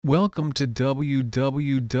Welcome to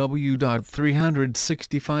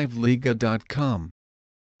www.365liga.com.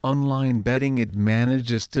 Online betting, it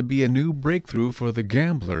manages to be a new breakthrough for the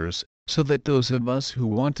gamblers, so that those of us who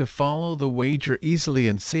want to follow the wager easily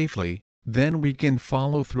and safely, then we can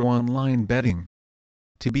follow through online betting.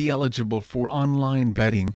 To be eligible for online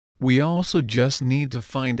betting, we also just need to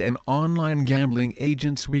find an online gambling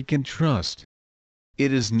agent we can trust.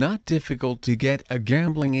 It is not difficult to get a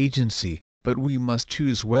gambling agency, but we must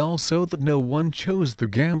choose well so that no one chose the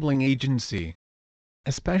gambling agency.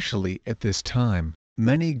 Especially at this time,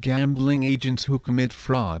 many gambling agents who commit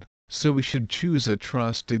fraud, so we should choose a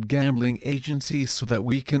trusted gambling agency so that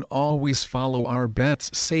we can always follow our bets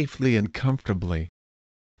safely and comfortably.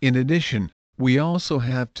 In addition, we also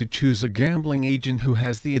have to choose a gambling agent who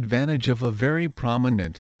has the advantage of a very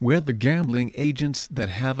prominent, where the gambling agents that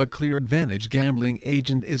have a clear advantage. Gambling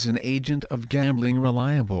agent is an agent of gambling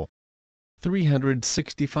reliable.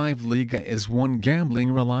 365 Liga is one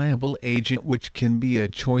gambling reliable agent which can be a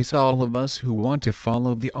choice all of us who want to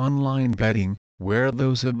follow the online betting, where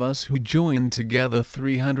those of us who join together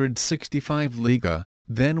 365 Liga,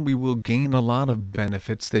 then we will gain a lot of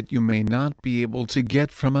benefits that you may not be able to get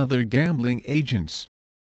from other gambling agents.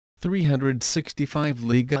 365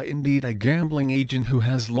 Liga indeed a gambling agent who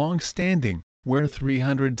has long standing, where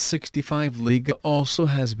 365 Liga also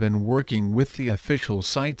has been working with the official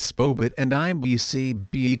sites Bobit and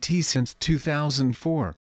IBC-BET since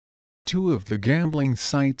 2004. Two of the gambling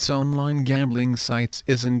sites, online gambling sites,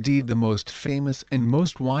 is indeed the most famous and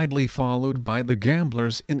most widely followed by the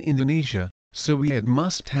gamblers in Indonesia, so we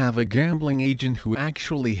must have a gambling agent who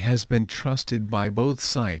actually has been trusted by both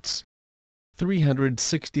sites.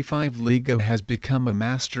 365 Liga has become a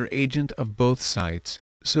master agent of both sites,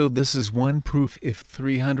 so this is one proof if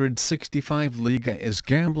 365 Liga is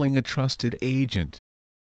gambling a trusted agent.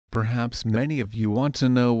 Perhaps many of you want to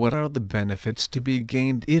know what are the benefits to be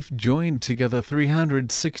gained if joined together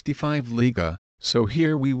 365 Liga, so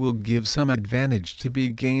here we will give some advantage to be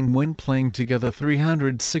gained when playing together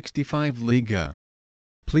 365 Liga.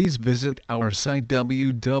 Please visit our site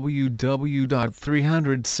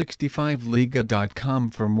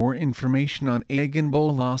www.365liga.com for more information on Agen,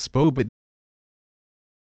 Bola, Bobit,